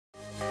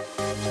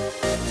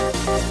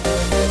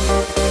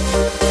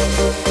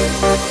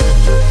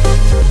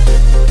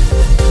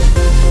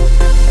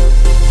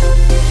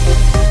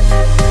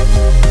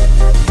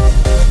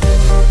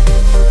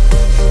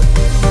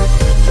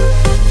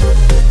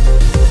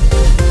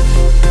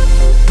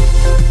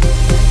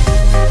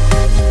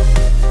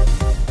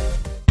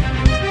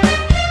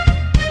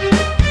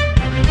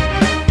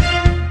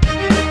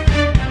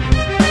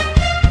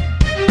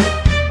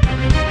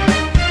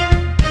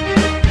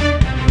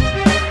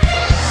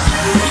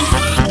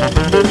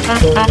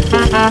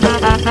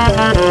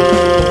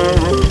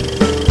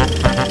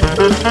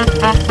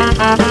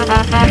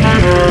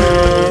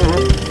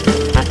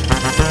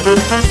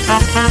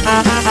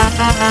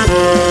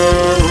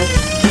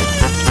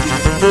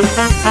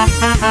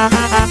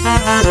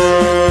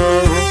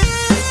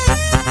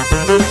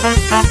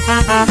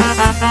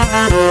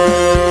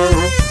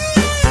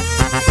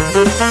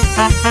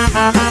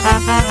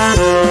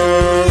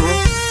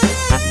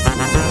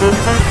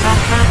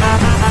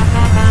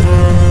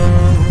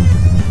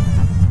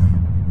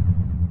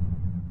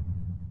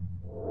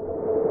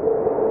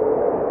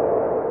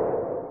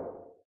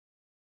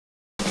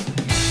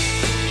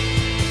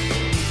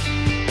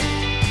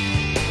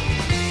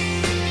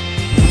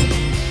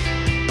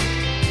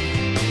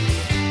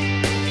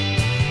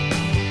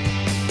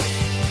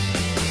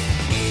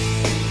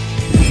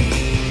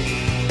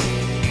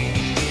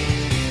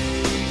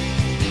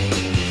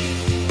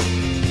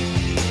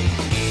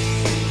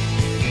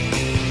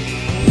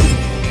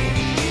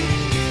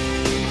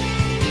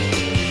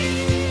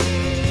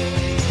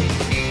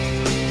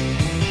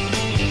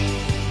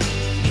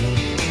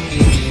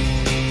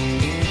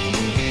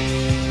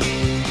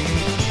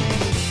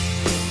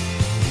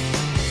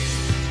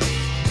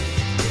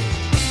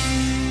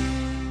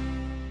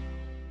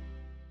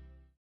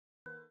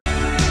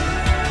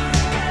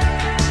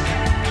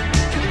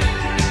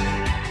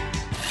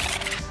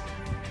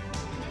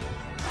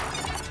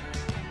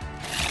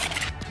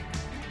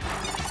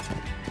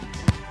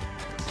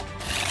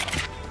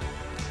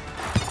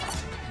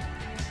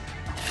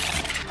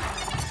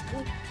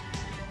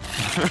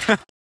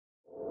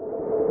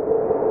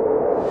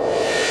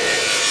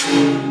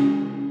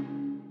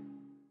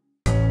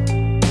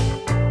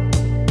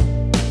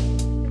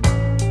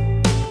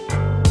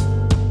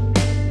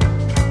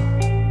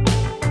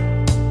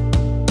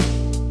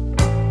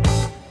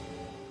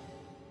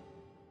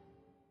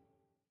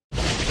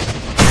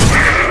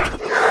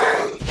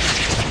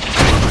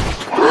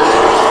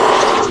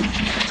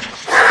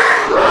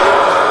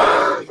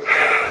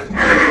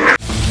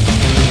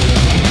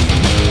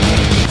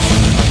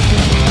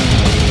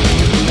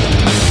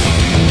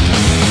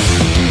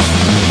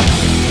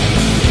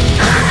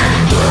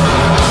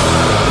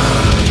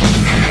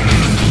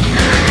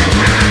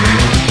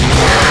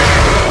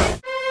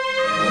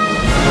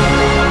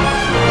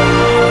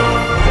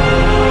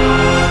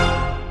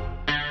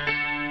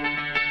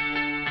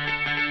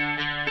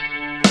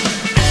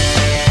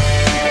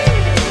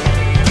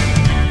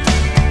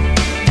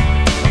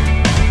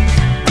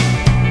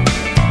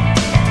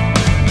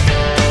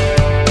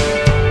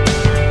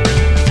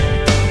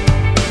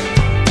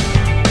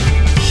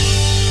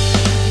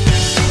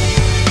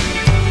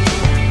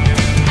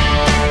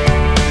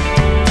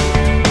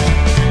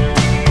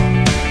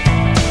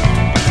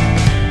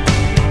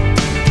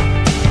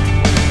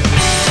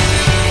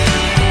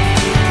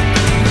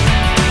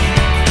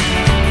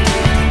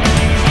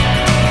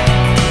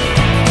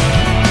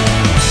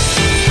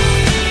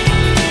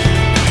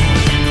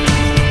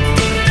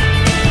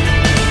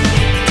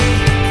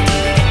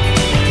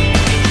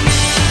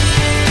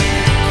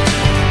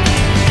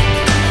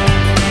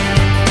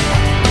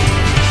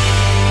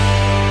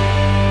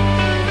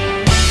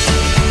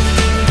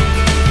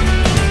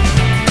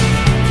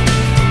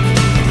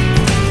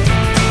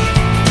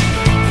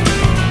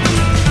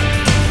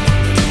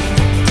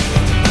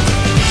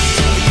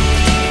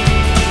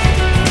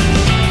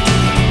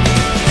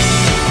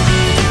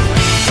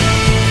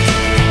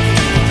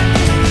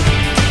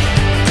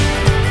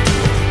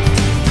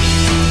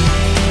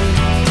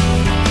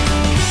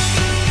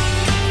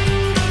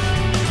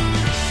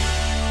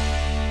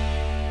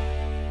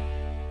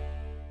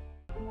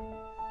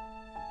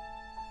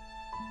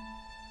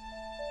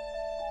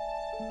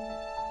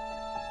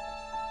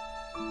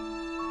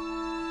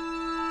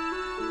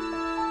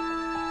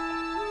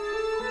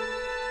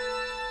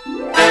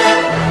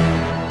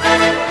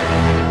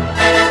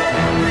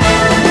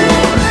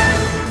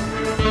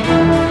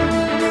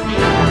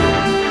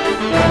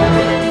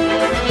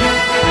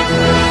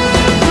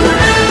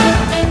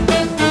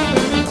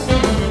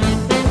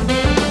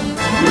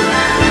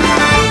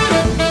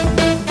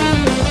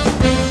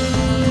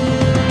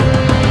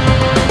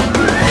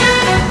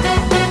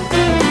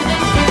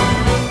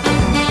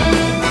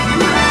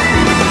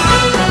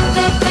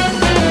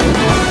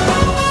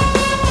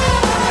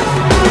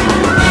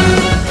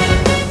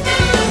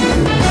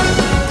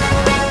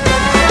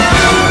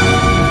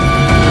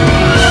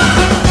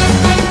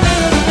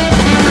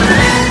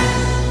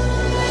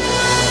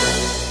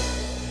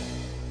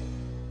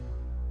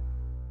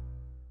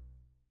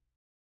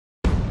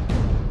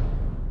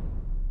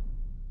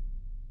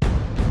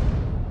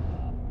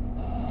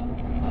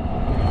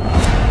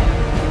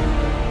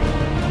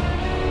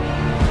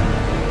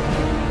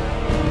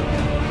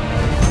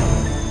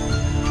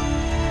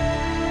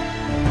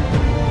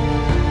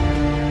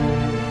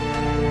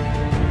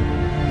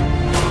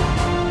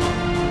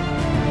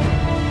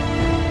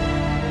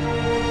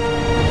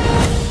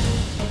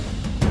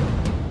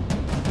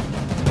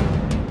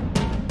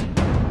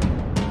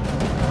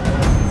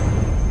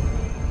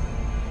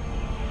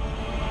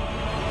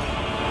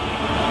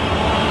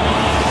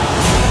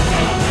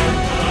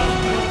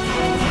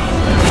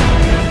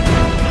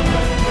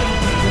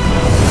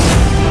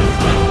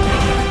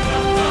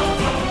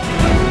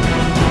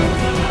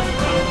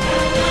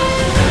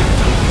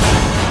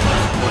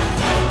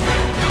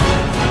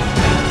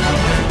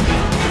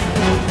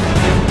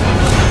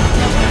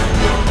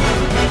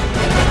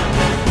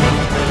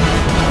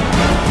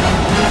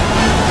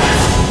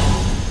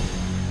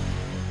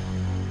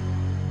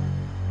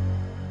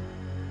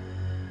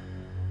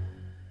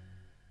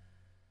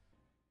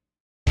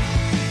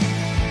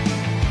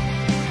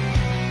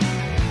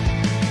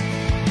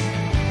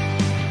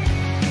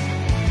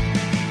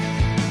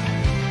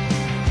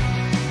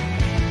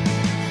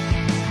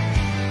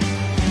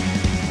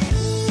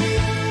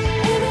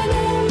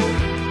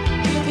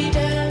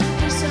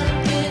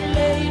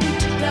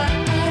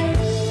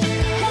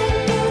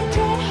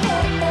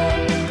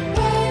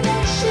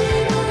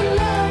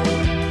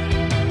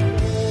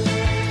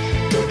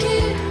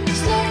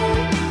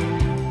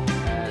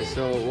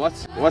So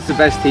what's the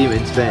best team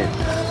in Spain?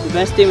 The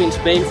best team in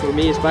Spain for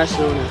me is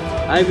Barcelona.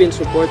 I've been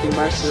supporting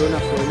Barcelona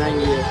for 9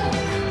 years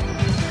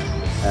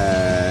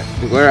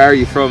now. Where are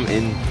you from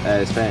in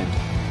Spain?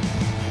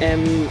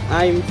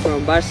 I'm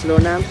from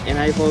Barcelona and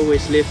I've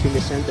always lived in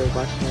the center of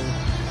Barcelona.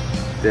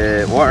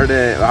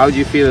 How do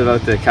you feel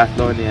about the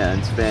Catalonia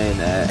and Spain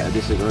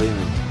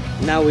disagreement?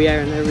 Now we are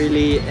in a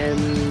really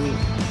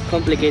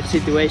complicated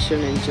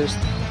situation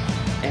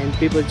and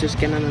people just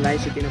can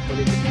analyze it in a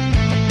political way.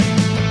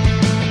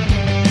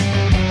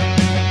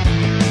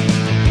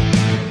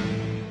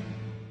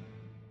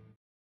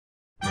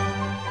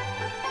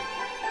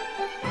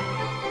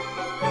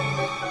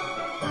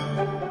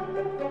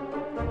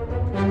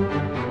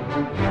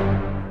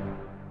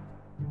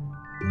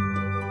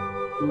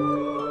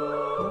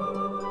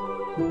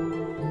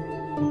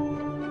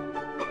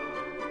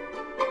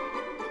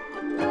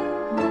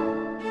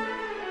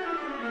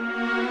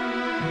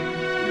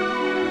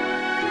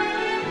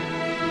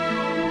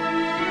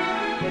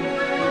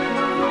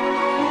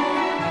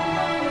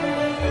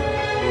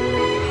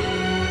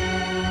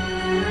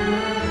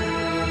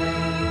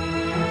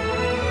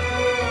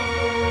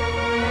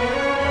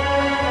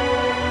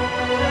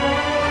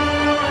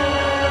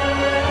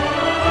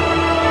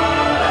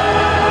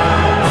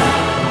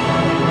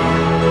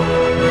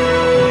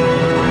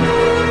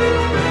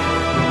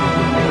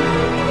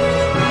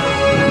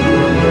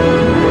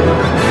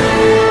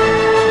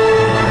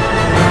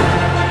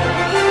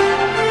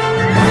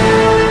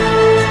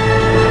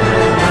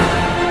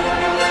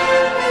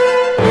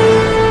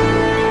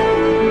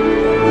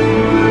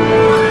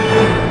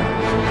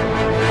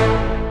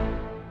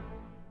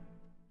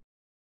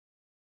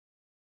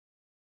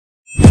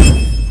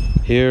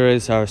 Here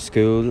is our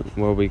school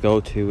where we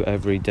go to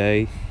every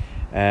day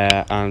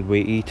and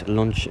we eat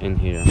lunch in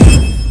here.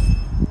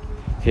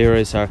 Here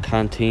is our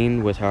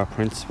canteen with our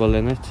principal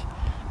in it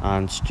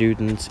and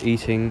students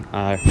eating,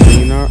 our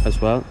cleaner as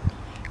well.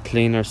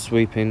 Cleaner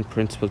sweeping,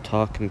 principal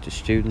talking to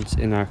students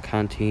in our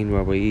canteen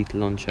where we eat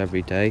lunch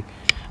every day,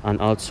 and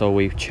also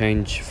we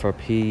change for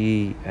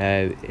PE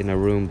in a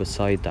room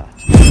beside that.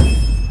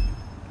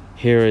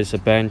 Here is a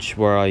bench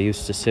where I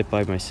used to sit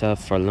by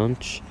myself for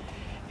lunch.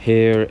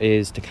 Here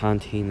is the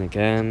canteen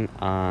again,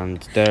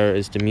 and there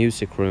is the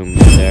music room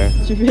there.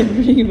 What's your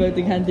favorite thing about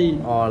the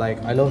canteen? Oh,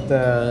 like I love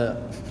the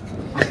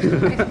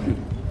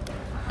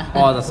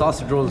the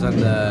sausage rolls and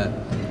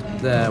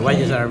the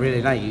wedges are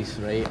really nice,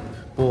 right?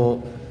 But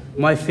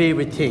my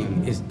favorite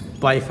thing is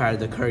by far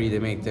the curry they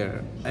make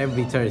there.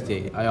 Every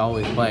Thursday, I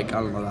always buy a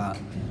gallon of that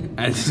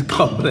and just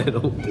gobble it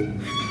up.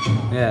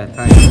 Yeah,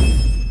 thanks.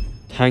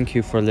 Thank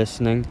you for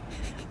listening,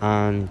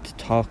 and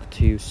talk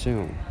to you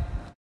soon.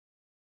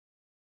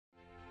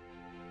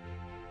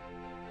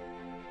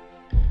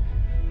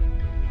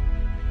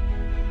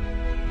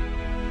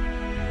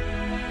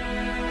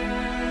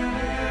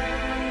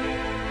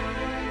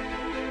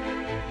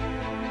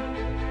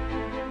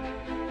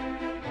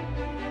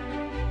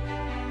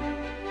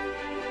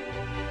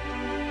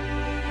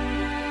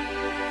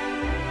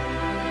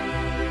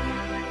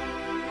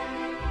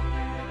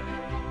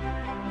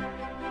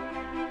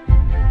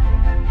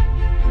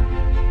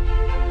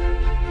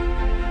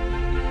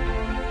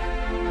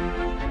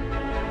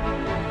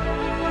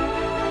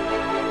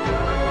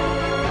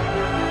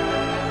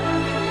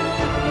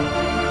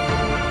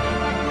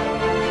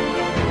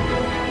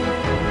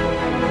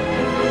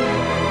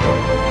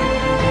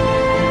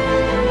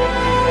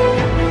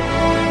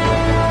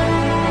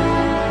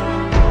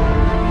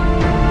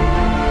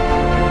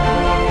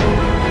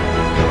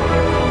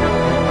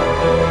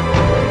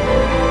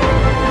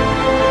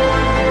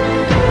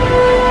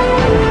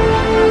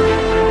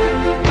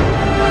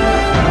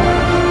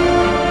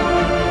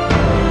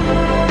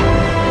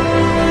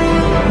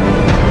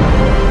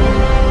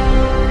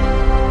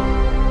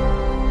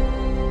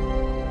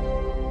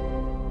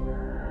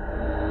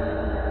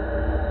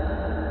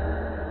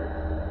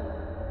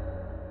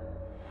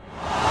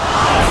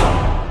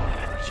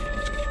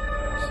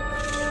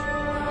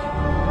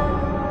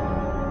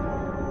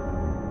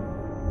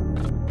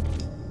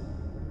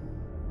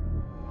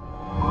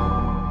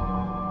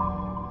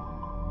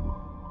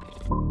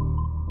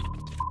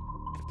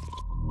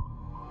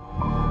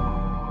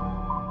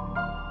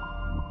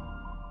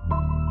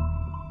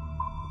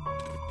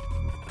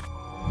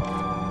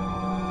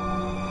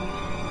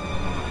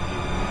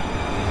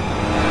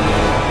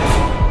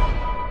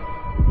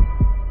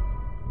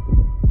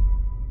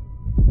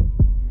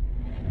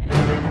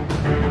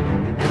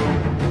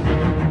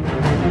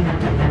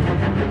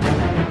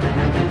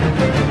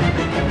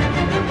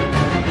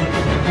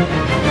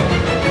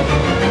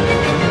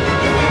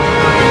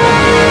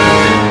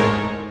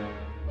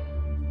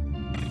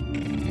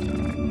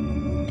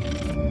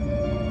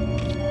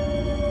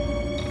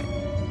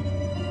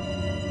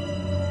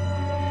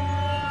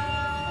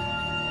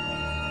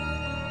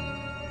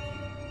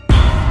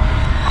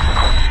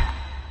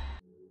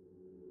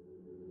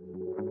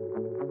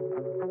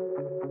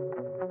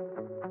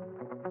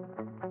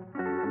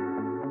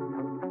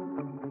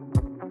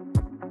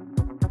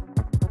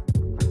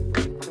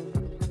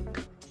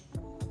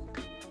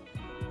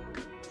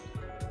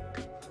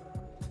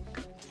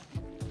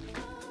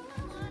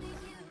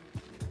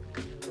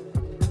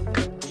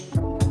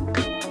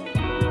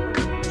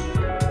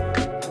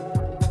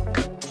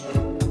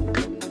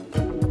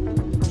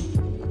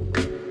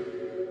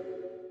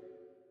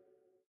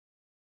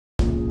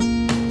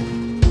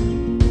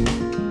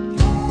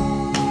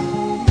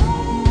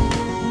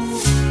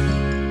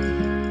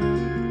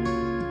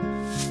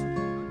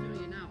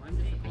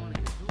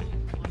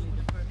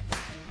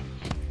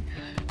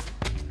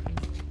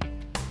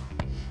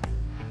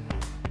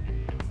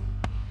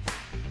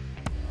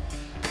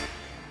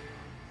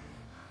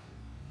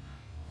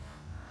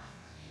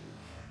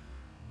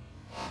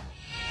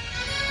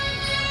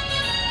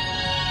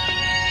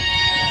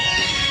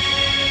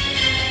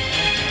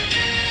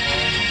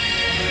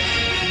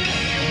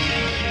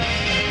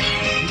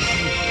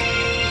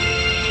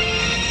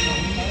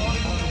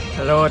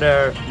 Hello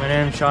there, my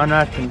name is Sean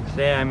Ratkin.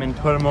 Today I'm in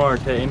Tullamore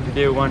to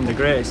interview one of the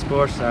greatest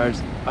sports stars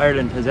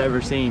Ireland has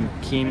ever seen,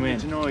 Cian Wynne.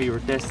 Did you know you were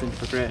destined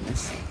for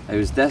greatness? I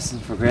was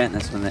destined for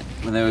greatness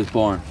when I was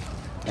born.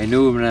 I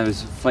knew when I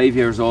was 5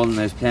 years old and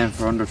I was playing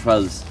for under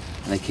 12s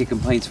and I kicking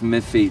pints from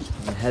midfield.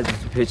 I'm heading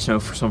to the pitch now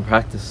for some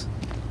practice.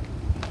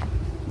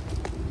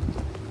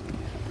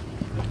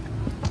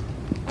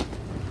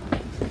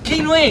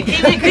 Cian Wynne!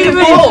 Cian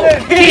ball!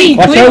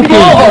 Watch out,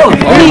 ball!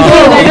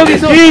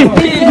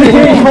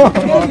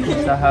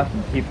 Does that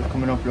happen? People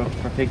coming up looking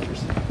for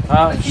pictures.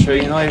 Sure,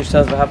 you know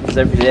yourself it happens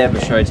every day,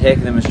 but sure, I take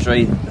them in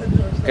stride.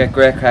 Get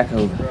great crack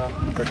out.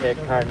 For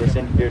taking part in this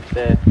interview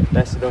today.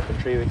 Best of luck in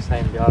 3 weeks'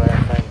 time, the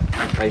All-Ireland final.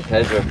 My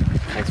pleasure.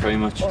 Thanks very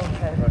much.